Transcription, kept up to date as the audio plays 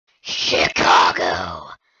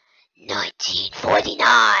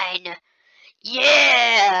1949!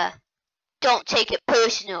 Yeah! Don't take it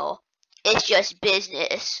personal. It's just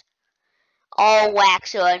business. All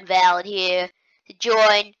whacks are invalid here. To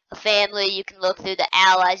join a family, you can look through the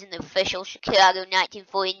allies in the official Chicago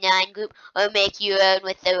 1949 group or make your own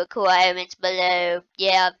with the requirements below.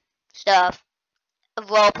 Yeah, stuff. A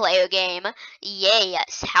role-player game.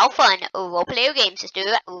 Yes, how fun. A role-player game, sister.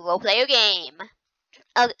 A role-player game.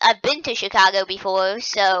 I've been to Chicago before,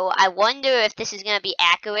 so I wonder if this is going to be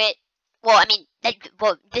accurate. Well, I mean,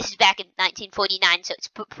 this is back in 1949, so it's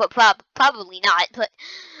probably not, but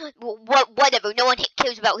whatever. No one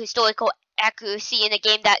cares about historical accuracy in a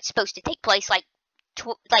game that's supposed to take place like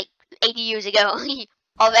 80 years ago.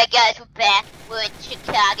 Alright guys, we're back. We're in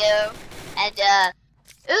Chicago, and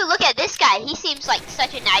ooh, look at this guy. He seems like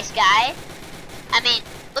such a nice guy. I mean,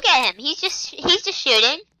 look at him. He's just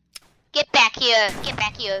shooting. Get back here. Get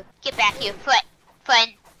back here. Get back here.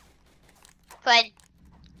 Friend.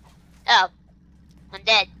 Oh, I'm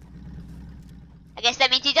dead. I guess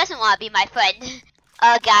that means he doesn't want to be my friend.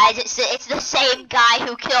 Guys, it's the same guy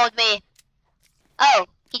who killed me. Oh,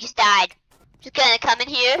 he just died. Just gonna come in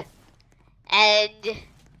here and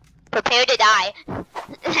prepare to die.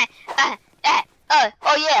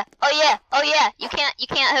 Oh yeah. You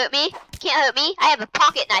can't hurt me. You can't hurt me. I have a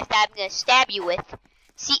pocket knife that I'm gonna stab you with.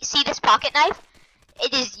 See this pocket knife?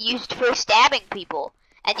 It is used for stabbing people.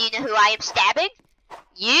 And do you know who I am stabbing?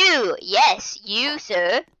 You! Yes, you,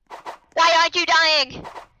 sir. Why aren't you dying?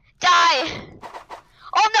 Die!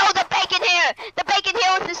 Oh no, the bacon hair! The bacon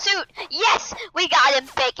hair with the suit! Yes! We got him,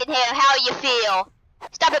 bacon hair. How you feel?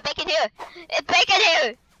 Stop it, bacon hair! Bacon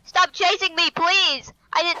hair! Stop chasing me, please!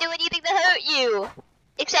 I didn't do anything to hurt you.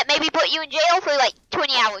 Except maybe put you in jail for like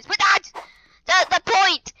 20 hours. But that's the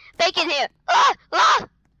point! Bacon hair!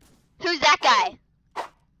 Who's that guy?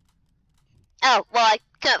 Oh, well, I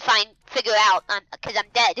couldn't figure out, because I'm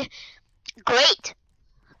dead. Great.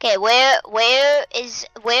 Okay, where is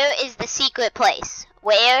the secret place?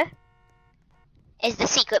 Where is the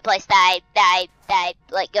secret place that I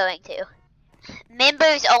like going to?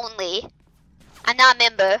 Members only. I'm not a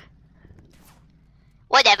member.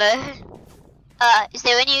 Whatever. Is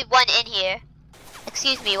there anyone in here?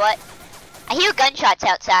 Excuse me, what? I hear gunshots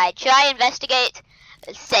outside. Should I investigate?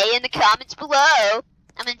 Say in the comments below.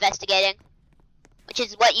 I'm investigating. Which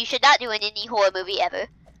is what you should not do in any horror movie ever.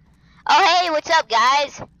 Oh hey, what's up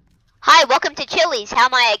guys? Hi, welcome to Chili's. How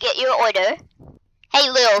may I get your order? Hey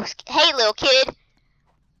little kid.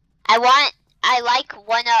 I like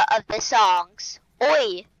one of the songs.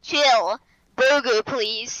 Oi, chill. Burger,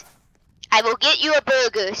 please. I will get you a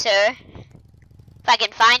burger, sir. If I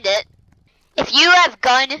can find it. If you have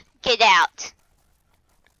gun, get out.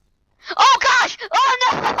 Oh gosh! Oh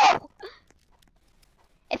no!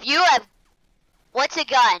 If you have... What's a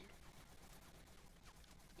gun?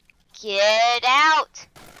 Get out.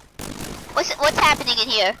 What's happening in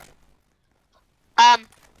here?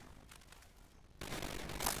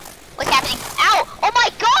 What's happening? Ow! Oh my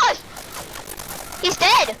gosh! He's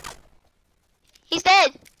dead! He's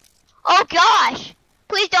dead! Oh gosh!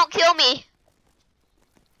 Please don't kill me!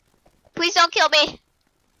 Please don't kill me!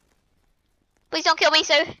 Please don't kill me,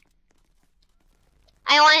 sir!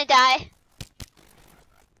 I don't want to die.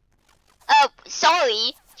 Oh,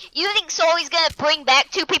 sorry. You think sorry's gonna bring back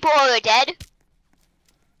 2 people who are dead?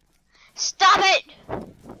 Stop it!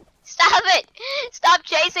 Stop it! Stop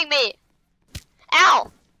chasing me!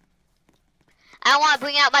 Ow! I don't want to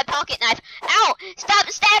bring out my pocket knife. Ow! Stop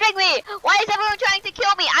stabbing me! Why is everyone trying to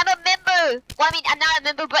kill me? I'm a member! Well, I mean, I'm not a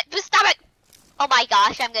member, but just stop it! Oh my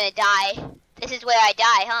gosh, I'm gonna die. This is where I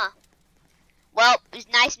die, huh? Well, it was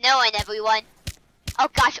nice knowing everyone. Oh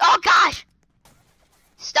gosh, oh gosh!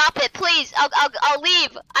 Stop it, please! I'll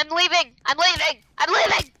leave! I'm leaving! I'm leaving! I'm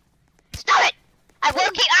leaving! Stop it! I'm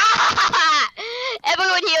working! Ah!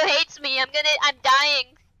 Everyone here hates me. I'm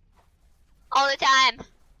dying all the time.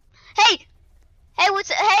 Hey! Hey,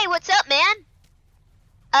 what's up, man?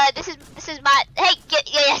 This is my. Hey,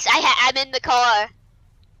 yes, I'm in the car.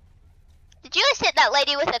 Did you just hit that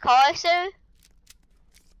lady with a car, sir?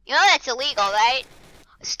 You know that's illegal, right?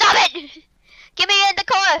 Stop it! Get me in the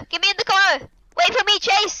car! Get me in the car! Wait for me,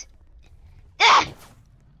 Chase! Ah!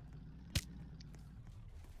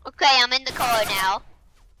 Okay, I'm in the car now.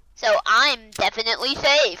 So I'm definitely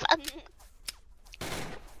safe.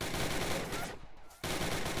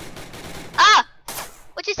 Ah!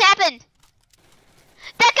 What just happened?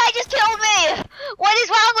 That guy just killed me! What is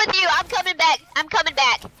wrong with you? I'm coming back. I'm coming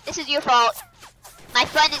back. This is your fault. My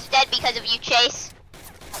friend is dead because of you, Chase.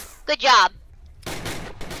 Good job.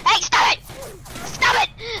 Hey, stop it! Stop it!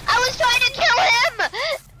 I was trying to kill him!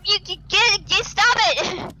 You stop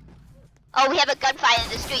it! Oh, we have a gunfight in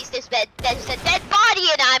the streets. There's a dead body,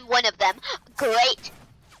 and I'm one of them. Great.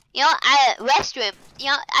 You know, restroom. You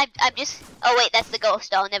know, I'm just. Oh wait, that's the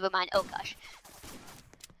ghost. Oh, never mind. Oh gosh.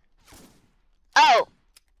 Oh.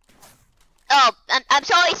 Oh, I'm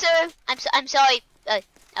sorry, sir. I'm sorry.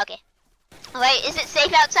 Okay. All right. Is it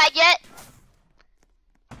safe outside yet?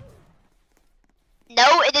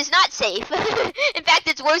 No, it is not safe. In fact,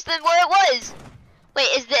 it's worse than where it was. Wait,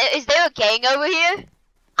 is there a gang over here?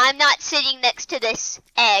 I'm not sitting next to this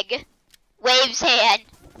egg. Waves hand.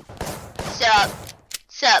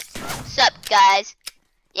 Sup, guys.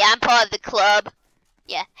 Yeah, I'm part of the club.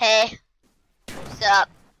 Yeah, hey. Sup.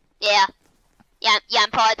 Yeah,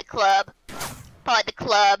 I'm part of the club. Part of the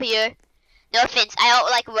club here. No offense, I don't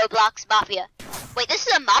like Roblox Mafia. Wait, this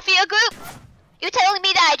is a mafia group? You're telling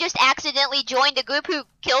me that I just accidentally joined a group who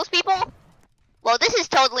kills people? Well, this is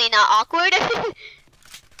totally not awkward.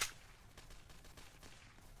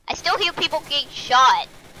 I still hear people getting shot.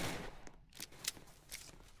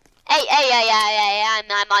 Hey,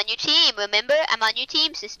 I'm on your team, remember? I'm on your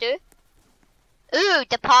team, sister. Ooh,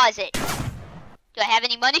 deposit. Do I have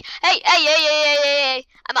any money? Hey.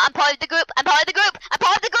 I'm part of the group. I'm part of the group. I'm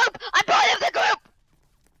part of the group. I'm part of the group.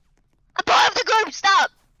 I'm part of the group.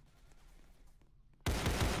 Stop.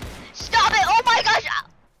 Stop it. Oh my gosh.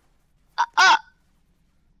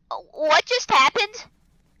 What just happened?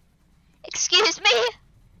 Excuse me?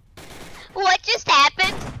 What just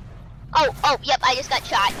happened? Oh, yep, I just got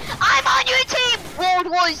shot. I'm on your team! World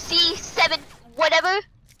War Z 7 whatever.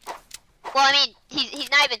 Well, I mean, he's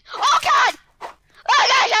not even. Oh god! Oh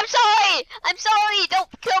gosh, I'm sorry! Don't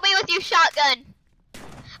kill me with your shotgun.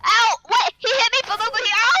 Ow! What? He hit me from over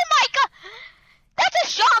here. Oh my god! That's a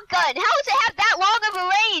shotgun! How does it have that long of a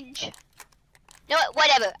range? You know what?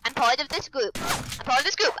 Whatever. I'm part of this group. I'm part of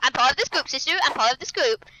this group. I'm part of this group, sister. I'm part of this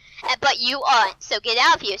group. But you aren't, so get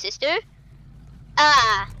out of here, sister.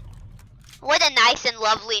 What a nice and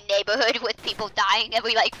lovely neighborhood with people dying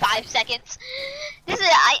every like 5 seconds.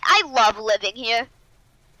 I love living here.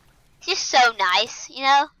 It's just so nice, you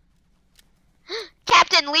know?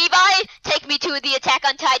 Captain Levi, take me to the Attack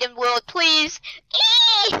on Titan world, please.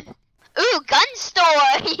 Eee! Ooh, gun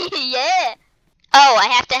store. Yeah. Oh, I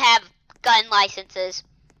have to have gun licenses.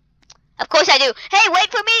 Of course I do. Hey,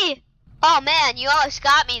 wait for me. Oh man, you almost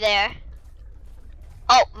got me there.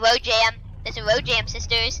 Oh, road jam. There's a road jam,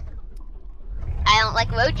 sisters. I don't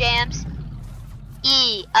like road jams.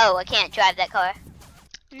 Oh, I can't drive that car.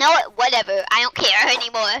 No, whatever. I don't care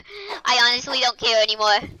anymore. I honestly don't care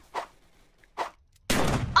anymore.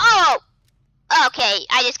 Oh! Okay,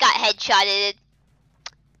 I just got headshotted.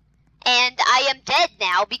 And I am dead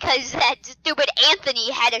now because that stupid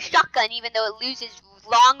Anthony had a shotgun even though it loses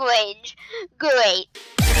long range. Great.